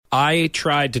I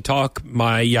tried to talk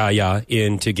my Yaya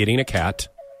into getting a cat.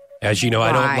 As you know,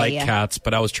 I don't like cats,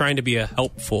 but I was trying to be a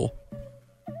helpful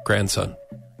grandson.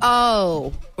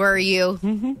 Oh, were you?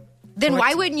 Mm-hmm. Then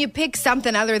why wouldn't you pick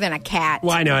something other than a cat?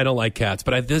 Well, I know I don't like cats,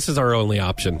 but this is our only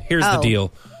option. Here's the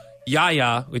deal.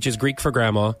 Yaya, which is Greek for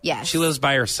grandma, yes. She lives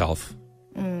by herself.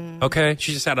 Okay?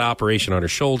 She just had an operation on her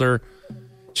shoulder.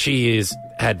 She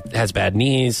has bad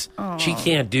knees. Aww.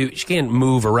 She can't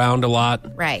move around a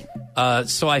lot. Right.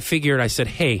 So I said,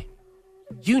 hey,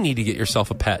 you need to get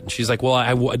yourself a pet. And she's like, well,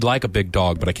 I would like a big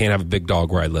dog, but I can't have a big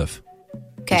dog where I live.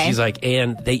 Okay. And she's like,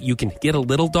 you can get a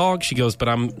little dog. She goes, but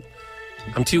I'm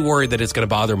too worried that it's going to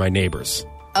bother my neighbors.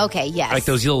 Okay, yes. Like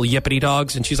those little yippity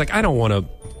dogs. And she's like, I don't want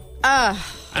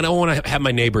to have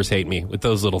my neighbors hate me with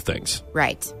those little things.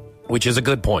 Right. Which is a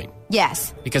good point.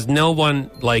 Yes. Because no one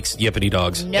likes yippity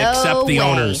dogs except the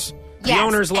owners. Yes. The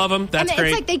owners love them. That's great.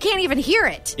 It's like they can't even hear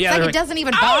it. Yeah, it's like it doesn't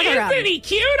even bother them. Oh, isn't he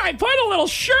cute? I put a little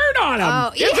shirt on him.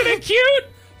 Oh, yeah. Isn't it cute?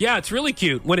 Yeah, it's really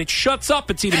cute. When it shuts up,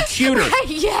 it's even cuter.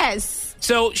 Yes.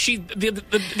 So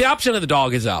the option of the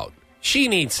dog is out. She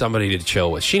needs somebody to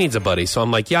chill with. She needs a buddy. So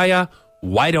I'm like, Yaya,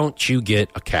 why don't you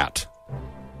get a cat?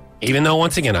 Even though,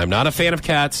 once again, I'm not a fan of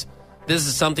cats, this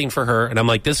is something for her. And I'm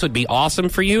like, this would be awesome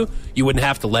for you. You wouldn't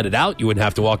have to let it out. You wouldn't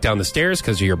have to walk down the stairs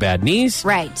because of your bad knees.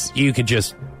 Right. You could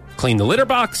just clean the litter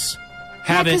box.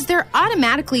 Because they're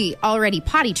automatically already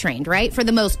potty trained, right? For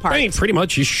the most part. I mean, pretty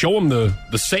much you show them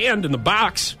the sand in the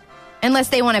box. Unless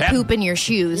they want to poop in your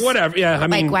shoes. Whatever, yeah. I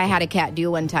mean, like I had a cat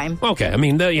do one time. Okay, I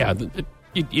mean, you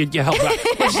help out.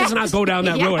 Let's just not go down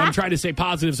that road. I'm trying to stay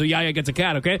positive so Yaya gets a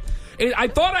cat, okay? And I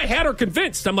thought I had her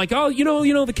convinced. I'm like, oh, you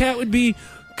know, the cat would be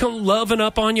loving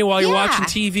up on you while you're watching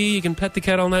TV. You can pet the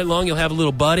cat all night long. You'll have a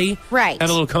little buddy. Right.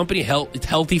 Have a little company. It's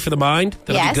healthy for the mind.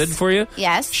 That'll be good for you.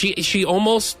 Yes. She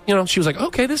almost, she was like,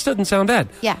 okay, this doesn't sound bad.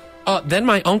 Yeah. Then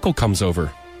my uncle comes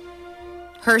over.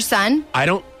 Her son?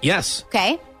 Yes.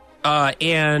 Okay.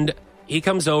 And he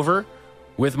comes over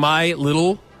with my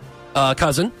little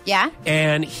cousin. Yeah.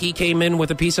 And he came in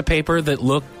with a piece of paper that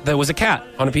was a cat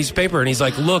on a piece of paper. And he's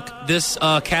like, look, this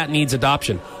cat needs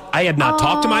adoption. I had not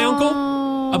talked to my uncle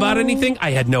about anything.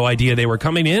 I had no idea they were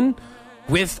coming in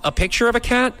with a picture of a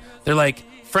cat. They're like,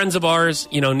 friends of ours,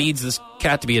 needs this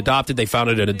cat to be adopted. They found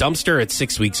it in a dumpster. It's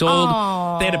 6 weeks old.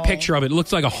 Aww. They had a picture of it. It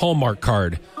looks like a Hallmark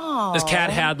card. Aww. This cat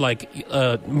had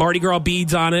Mardi Gras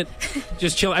beads on it.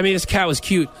 Just chill. I mean, this cat was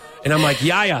cute. And I'm like,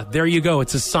 Yaya, there you go.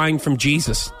 It's a sign from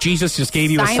Jesus. Jesus just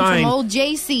gave you a sign. Sign from old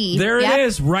JC. There it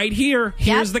is, right here.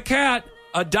 Here's the cat.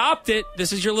 Adopt it.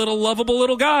 This is your little lovable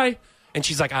little guy. And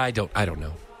she's like, I don't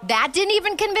know. That didn't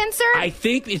even convince her? I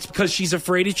think it's because she's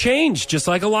afraid of change, just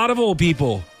like a lot of old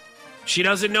people. She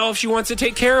doesn't know if she wants to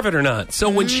take care of it or not. So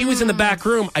when she was in the back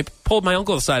room, I pulled my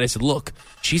uncle aside. I said, look,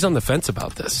 she's on the fence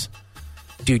about this.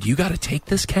 Dude, you got to take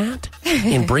this cat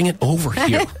and bring it over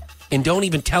here. And don't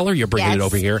even tell her you're bringing it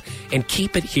over here. And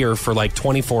keep it here for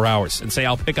 24 hours. And say,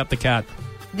 I'll pick up the cat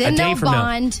then a day from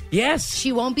bond. now. Yes.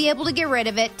 She won't be able to get rid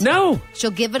of it. No.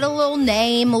 She'll give it a little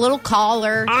name, a little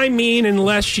collar. I mean,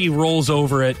 unless she rolls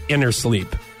over it in her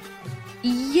sleep.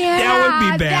 Yeah. That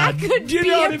would be bad. That could be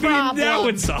what a problem. That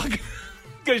would suck.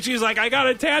 Because she's like, I got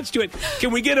attached to it.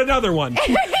 Can we get another one?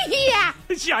 Yeah.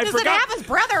 Does it have his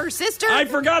brother or sister? I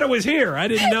forgot it was here. I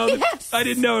didn't know. Yes. I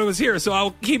didn't know it was here. So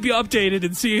I'll keep you updated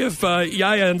and see if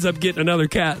Yaya ends up getting another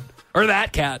cat. Or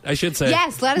that cat, I should say.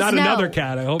 Yes, let us not know. Not another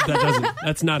cat. I hope that doesn't.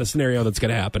 That's not a scenario that's going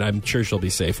to happen. I'm sure she'll be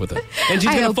safe with it. And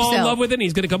she's going to fall in love with it. And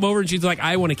he's going to come over and she's like,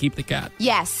 I want to keep the cat.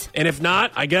 Yes. And if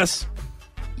not, I guess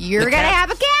you're going to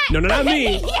have a cat. No, not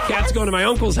me. Yes. Cat's going to my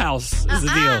uncle's house is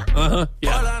the deal.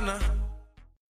 Yeah.